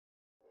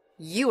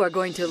You are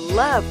going to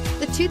love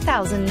the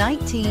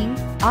 2019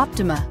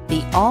 Optima.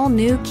 The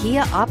all-new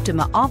Kia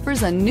Optima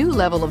offers a new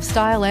level of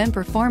style and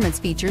performance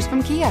features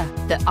from Kia.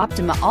 The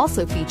Optima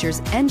also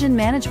features engine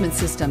management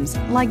systems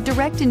like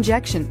direct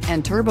injection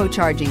and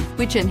turbocharging,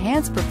 which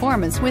enhance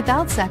performance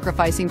without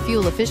sacrificing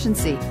fuel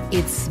efficiency.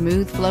 Its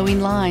smooth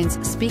flowing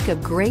lines speak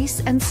of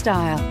grace and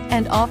style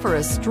and offer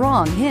a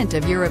strong hint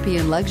of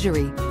European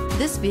luxury.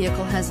 This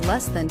vehicle has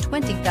less than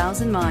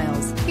 20,000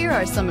 miles. Here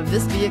are some of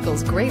this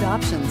vehicle's great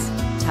options: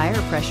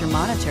 tire pressure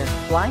monitor,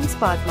 blind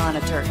spot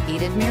monitor,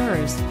 heated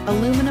mirrors,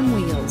 aluminum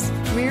wheels,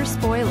 rear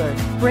spoiler,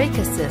 brake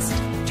assist,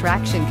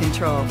 traction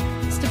control,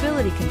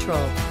 stability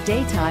control,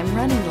 daytime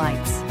running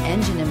lights,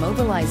 engine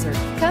immobilizer.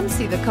 Come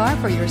see the car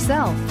for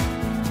yourself.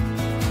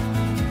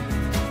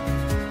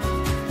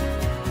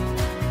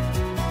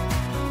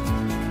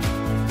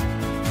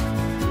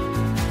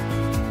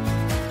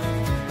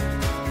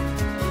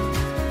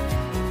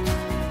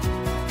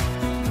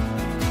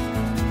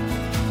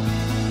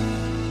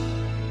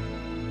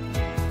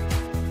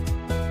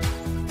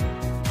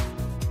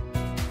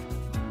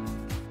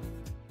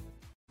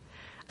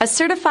 A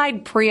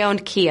certified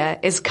pre-owned Kia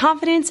is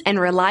confidence and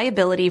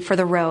reliability for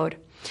the road.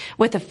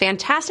 With a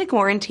fantastic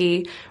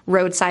warranty,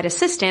 roadside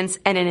assistance,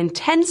 and an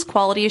intense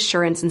quality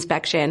assurance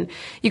inspection,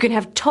 you can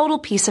have total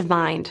peace of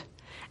mind.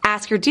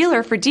 Ask your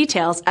dealer for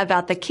details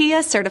about the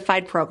Kia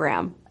Certified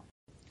program.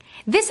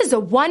 This is a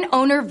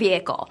one-owner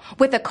vehicle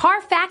with a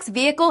Carfax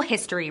Vehicle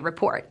History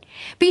Report.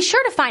 Be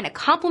sure to find a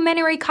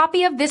complimentary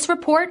copy of this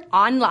report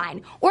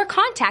online or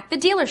contact the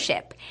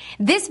dealership.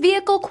 This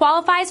vehicle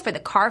qualifies for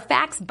the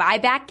Carfax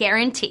Buyback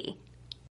Guarantee.